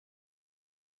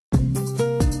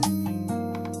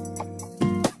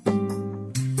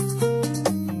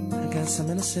Hey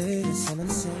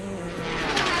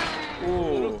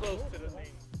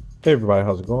everybody,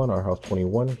 how's it going? Our House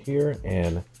 21 here,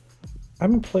 and I've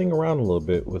been playing around a little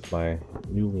bit with my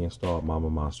newly installed Mama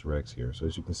Monster X here. So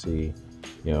as you can see,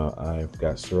 I've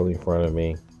got Surly in front of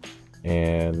me,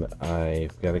 and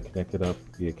I've got it connected up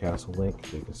via Castle Link.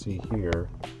 So you can see here,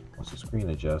 once the screen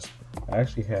adjusts, I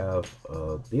actually have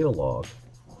a data log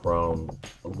from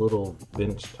a little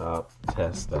benchtop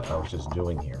test that I was just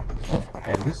doing here.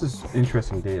 And this is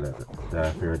interesting data that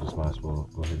I figured I just might as well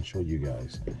go ahead and show you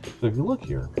guys. So if you look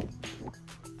here,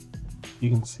 you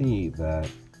can see that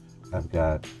I've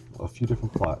got a few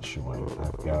different plots showing.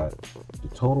 I've got the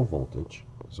total voltage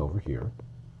is over here.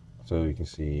 So you can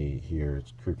see here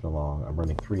it's creeping along. I'm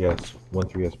running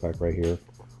 3S pack right here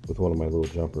with one of my little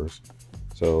jumpers.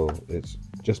 So it's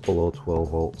just below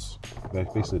 12 volts.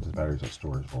 Basically, this battery's at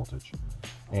storage voltage.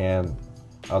 And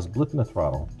I was blipping the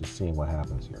throttle, just seeing what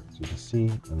happens here. So you can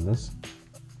see in this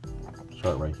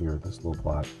chart right here, this little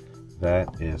plot,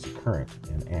 that is current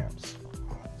in amps.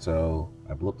 So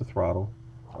I blipped the throttle.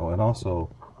 Oh, and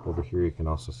also over here, you can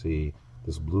also see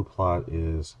this blue plot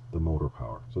is the motor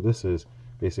power. So this is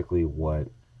basically what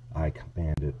I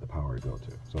commanded the power to go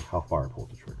to. So how far I pulled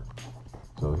the trigger.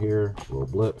 So here, a little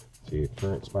blip, see a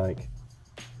current spike,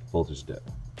 voltage dip.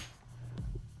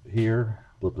 Here,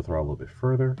 blip the throttle a little bit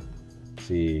further,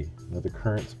 see another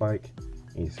current spike,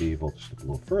 and you see voltage dip a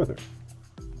little further.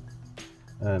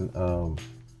 And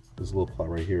this little plot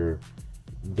right here,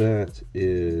 that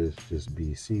is just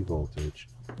BC voltage.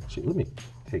 Actually, let me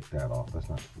take that off. That's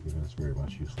not giving us very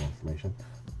much useful information.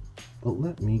 But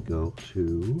let me go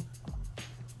to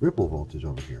ripple voltage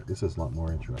over here. This is a lot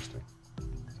more interesting.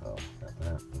 So got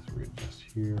that. Let's readjust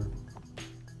here.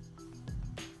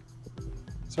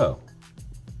 So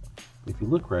if you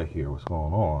look right here, what's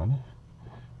going on?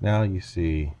 Now you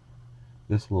see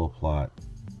this little plot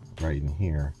right in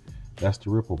here. That's the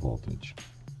ripple voltage.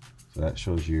 So that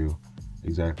shows you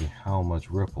exactly how much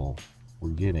ripple we're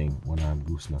getting when I'm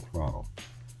boosting the throttle,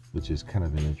 which is kind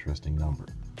of an interesting number.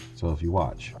 So if you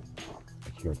watch,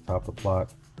 like here at the top of the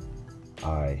plot,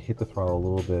 I hit the throttle a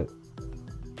little bit,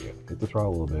 get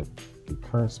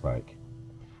current spike.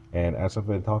 And as I've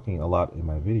been talking a lot in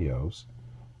my videos,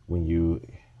 when you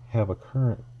have a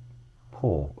current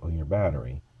pull on your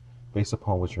battery, based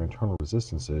upon what your internal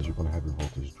resistance is, you're going to have your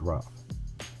voltage drop.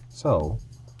 So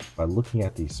by looking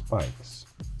at these spikes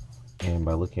and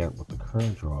by looking at what the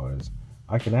current draw is,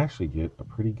 I can actually get a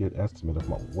pretty good estimate of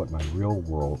what my real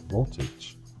world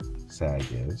voltage sag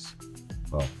is.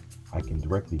 Well, I can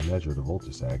directly measure the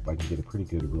voltage sag, but I can get a pretty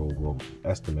good real world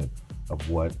estimate of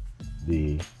what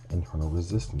the internal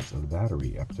resistance of the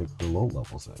battery at particular load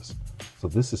levels is. So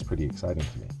this is pretty exciting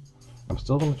to me. I'm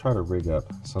still going to try to rig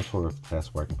up some sort of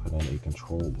test where I can put in a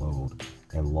control load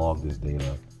and log this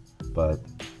data. But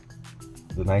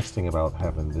the nice thing about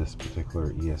having this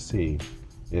particular ESC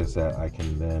is that I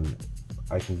can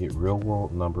get real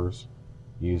world numbers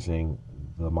using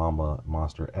the Mama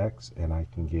Monster X, and I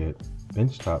can get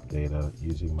benchtop data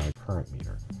using my current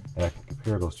meter, and I can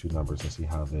compare those two numbers and see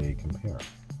how they compare.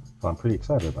 So I'm pretty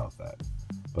excited about that.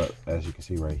 But as you can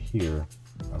see right here,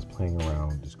 I was playing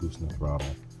around just boosting the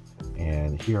throttle,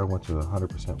 and here I went to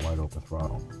 100% wide open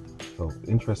throttle. So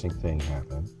interesting thing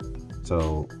happened.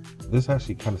 So this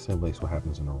actually kind of simulates what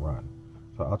happens in a run.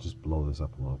 So I'll just blow this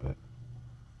up a little bit.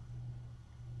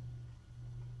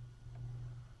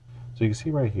 So you can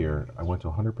see right here, I went to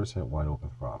 100% wide open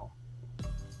throttle,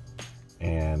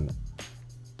 and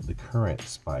the current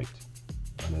spiked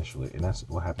initially, and that's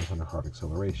what happens under hard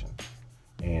acceleration.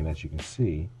 And as you can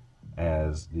see,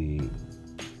 as the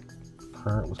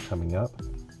current was coming up,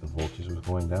 the voltage was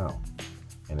going down,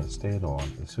 and it stayed on.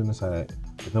 As soon as but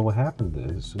then what happened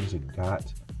is, as soon as it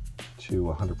got to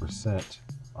 100%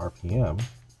 RPM,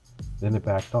 then it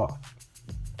backed off.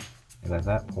 And at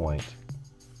that point,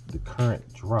 the current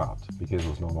dropped because it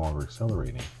was no longer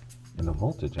accelerating, and the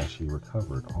voltage actually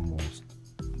recovered almost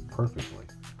perfectly.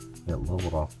 And it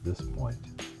leveled off this point,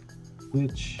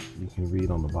 which you can read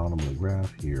on the bottom of the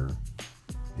graph here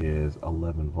is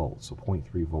 11 volts, so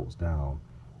 0.3 volts down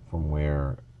from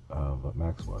where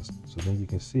max was. So then you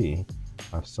can see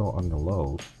I'm still under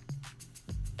load,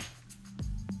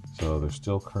 so there's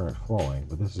still current flowing,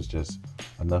 but this is just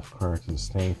enough current to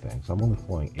sustain things. So I'm only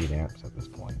flowing 8 amps at this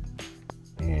point,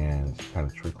 and it's kind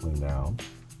of trickling down.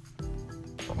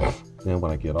 Then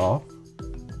when I get off,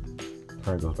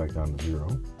 current goes back down to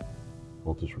 0,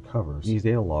 voltage recovers. These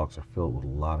data logs are filled with a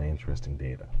lot of interesting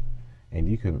data, and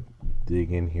you can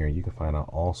dig in here and you can find out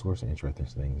all sorts of interesting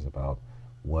things about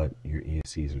what your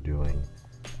ESCs are doing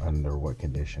under what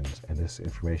conditions, and this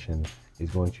information is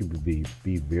going to be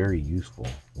very useful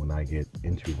when I get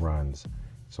into runs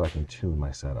so I can tune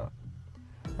my setup.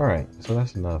 All right, so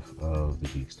that's enough of the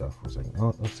geek stuff for a second.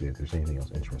 Let's see if there's anything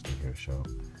else interesting here to show.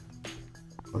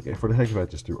 Okay, for the heck of it, I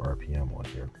just threw RPM on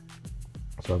here.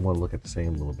 So I'm going to look at the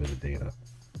same little bit of data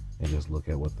and just look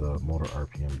at what the motor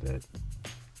RPM did.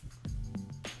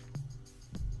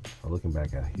 So looking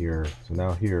back at here, so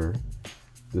now here,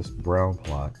 this brown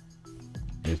plot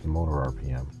is the motor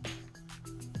RPM.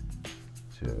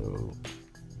 So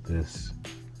this,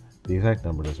 the exact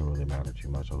number doesn't really matter too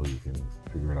much, although you can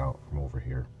figure it out from over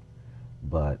here.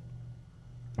 But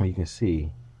you can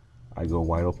see, I go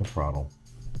wide open throttle,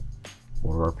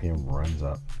 motor RPM runs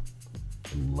up,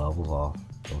 it levels off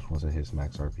once it hits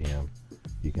max RPM.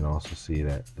 You can also see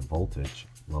that the voltage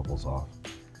levels off.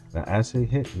 Now as they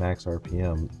hit max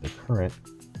RPM, the current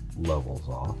levels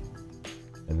off.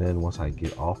 And then once I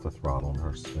get off the throttle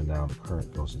and spin down, the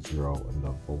current goes to 0 and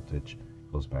the voltage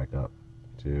goes back up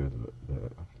to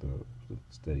the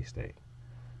steady state.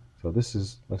 So this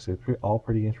is, let's say, all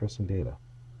pretty interesting data.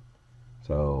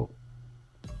 So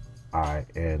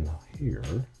and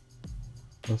here,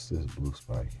 what's this blue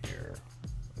spike here?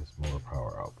 This motor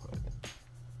power output.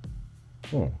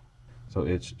 So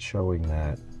it's showing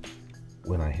that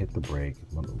when I hit the brake,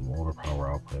 the motor power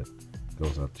output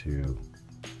goes up to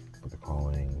what they're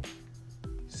calling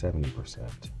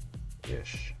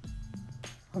 70%-ish.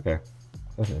 Okay,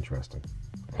 that's interesting.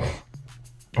 All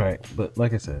right, but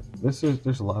like I said, there's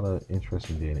a lot of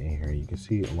interesting data in here. You can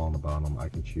see along the bottom, I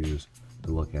can choose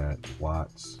to look at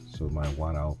watts, so my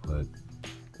watt output,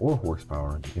 or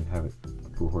horsepower. You can have it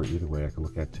for either way. I can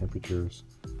look at temperatures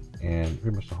and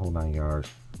pretty much the whole 9 yards,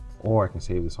 or I can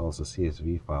save this all as a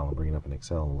CSV file and bring it up in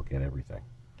Excel and look at everything.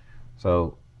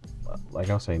 So,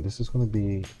 like I was saying, this is going to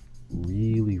be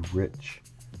really rich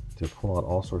to pull out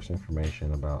all sorts of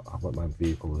information about what my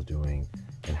vehicle is doing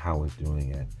and how it's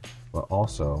doing it. But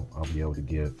also, I'll be able to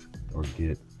give or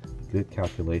get good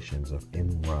calculations of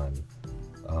in-run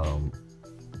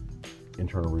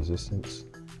internal resistance,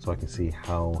 so I can see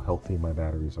how healthy my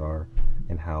batteries are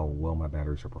and how well my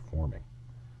batteries are performing.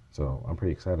 So I'm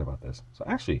pretty excited about this. So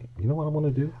actually, you know what I'm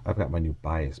going to do? I've got my new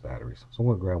bias batteries. So I'm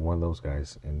going to grab one of those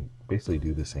guys and basically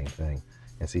do the same thing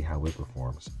and see how it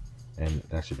performs. And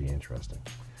that should be interesting.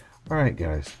 All right,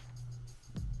 guys.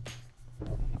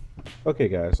 Okay,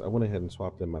 guys, I went ahead and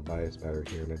swapped in my bias battery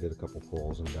here, and I did a couple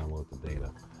polls and downloaded the data.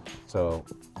 So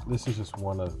this is just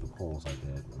one of the polls I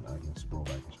did, and I can scroll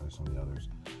back and show you some of the others.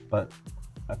 But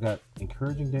I've got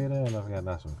encouraging data and I've got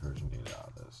not so encouraging data out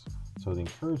of this. So the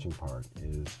encouraging part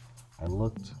is I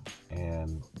looked,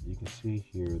 and you can see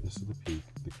here, this is the peak,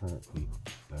 the current peak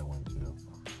that I went to.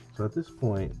 So at this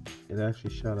point, it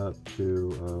actually shot up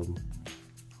to,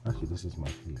 actually this is my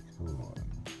peak, hold on.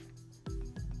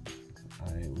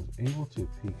 I was able to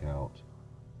peak out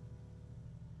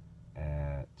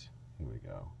at, here we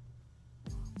go.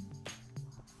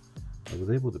 I was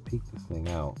able to peak this thing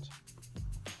out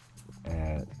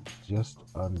at just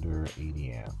under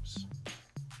 80 amps.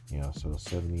 You know, so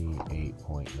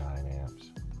 78.9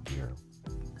 amps here.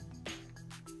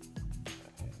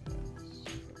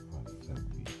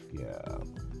 Yeah,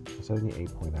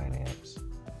 78.9 amps.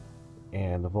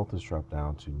 And the voltage dropped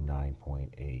down to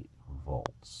 9.8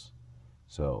 volts.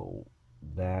 So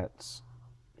that's,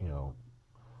 you know,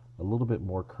 a little bit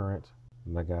more current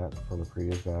than I got from the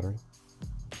previous battery.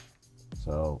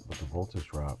 So, but the voltage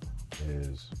drop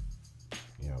is,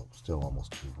 you know, still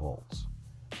almost 2 volts.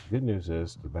 The good news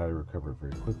is the battery recovered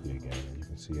very quickly again. And you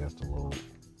can see as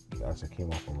I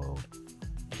came off the load.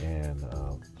 And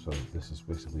so this is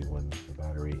basically when the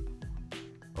battery,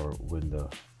 or when the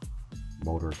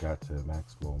motor got to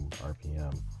maximum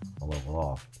RPM and leveled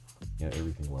off. Yeah,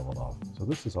 everything leveled off. So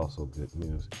this is also good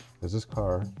news, because this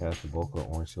car has the Boca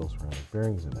orange seal ceramic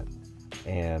bearings in it.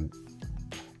 And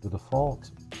the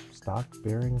default stock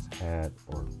bearings had,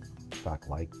 or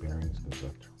stock-like bearings, because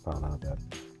I found out that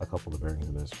a couple of the bearings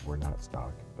in this were not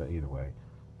stock. But either way,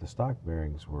 the stock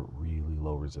bearings were really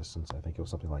low resistance. I think it was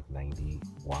something like 90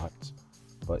 watts.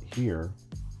 But here,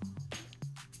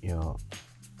 you know,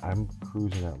 I'm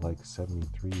cruising at like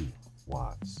 73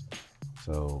 watts.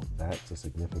 So that's a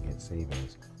significant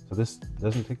savings. So this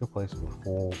doesn't take the place of a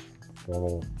full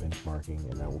formal benchmarking,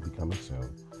 and that will be coming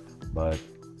soon. But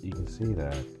you can see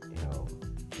that, you know,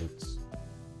 it's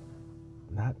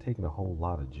not taking a whole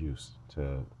lot of juice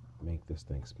to make this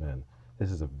thing spin. This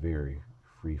is a very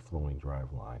free-flowing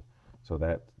drive line. So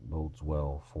that bodes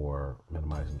well for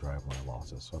minimizing driveline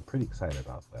losses. So I'm pretty excited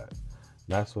about that.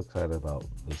 Not so excited about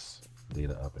this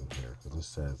data up in here, because this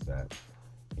says that,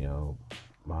 you know,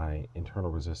 my internal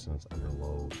resistance under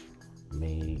load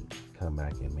may come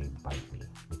back and may bite me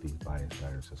with these biased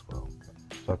batteries as well.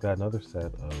 So I've got another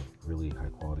set of really high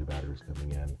quality batteries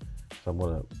coming in. So I'm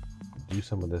going to do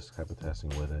some of this type of testing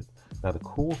with it. Now the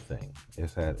cool thing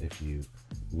is that if you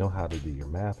know how to do your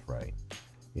math right,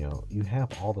 you have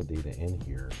all the data in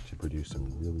here to produce some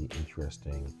really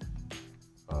interesting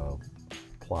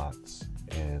plots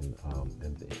and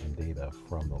data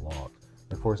from the log.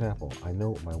 And for example, I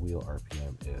know what my wheel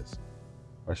RPM is,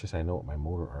 or I should say I know what my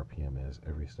motor RPM is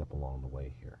every step along the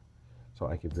way here. So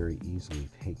I could very easily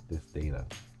take this data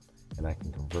and I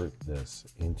can convert this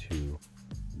into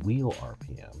wheel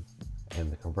RPM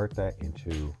and convert that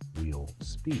into wheel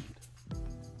speed.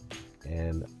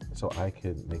 And so I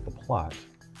could make a plot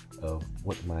of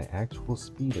what my actual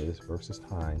speed is versus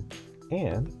time.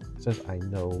 And since I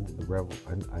know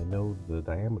I know the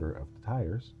diameter of the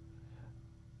tires,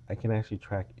 I can actually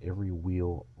track every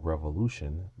wheel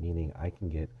revolution, meaning I can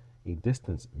get a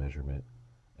distance measurement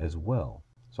as well.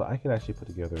 So I could actually put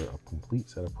together a complete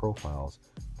set of profiles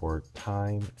for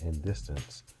time and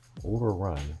distance over a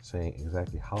run, saying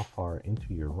exactly how far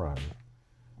into your run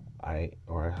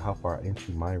or how far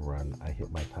into my run I hit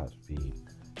my top speed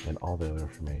and all the other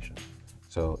information.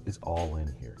 So it's all in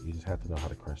here. You just have to know how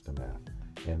to crunch the math.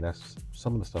 And that's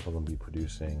some of the stuff I'm going to be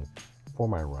producing for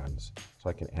my runs, so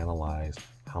I can analyze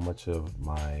how much of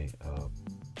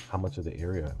the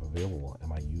area available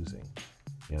am I using,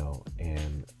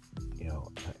 and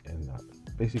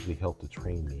basically help to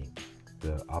train me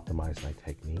to optimize my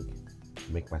technique,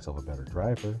 make myself a better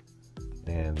driver,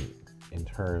 and in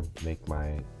turn make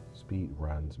my speed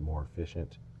runs more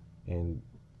efficient and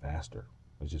faster,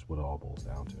 which is what it all boils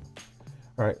down to.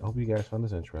 All right, hope you guys found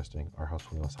this interesting. Our House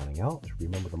 21 signing out.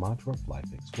 Remember the mantra: fly,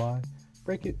 fix, fly.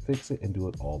 Break it, fix it, and do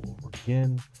it all over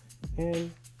again.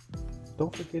 And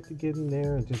don't forget to get in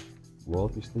there and just roll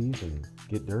up your sleeves and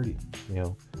get dirty.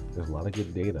 There's a lot of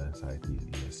good data inside these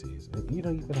ESCs. And you're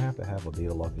going to have a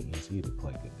data logging ESC to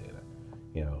collect good data.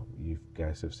 You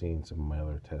guys have seen some of my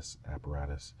other test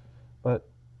apparatus. But,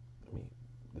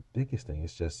 the biggest thing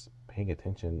is just paying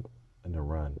attention in the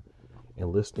run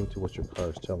and listening to what your car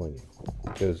is telling you.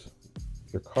 Because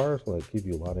your car is going to give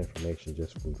you a lot of information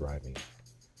just from driving.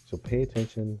 So pay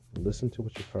attention, listen to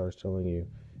what your car is telling you,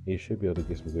 and you should be able to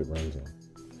get some good runs in.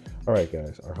 All right,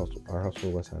 guys, our house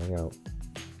will signing out.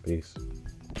 Peace.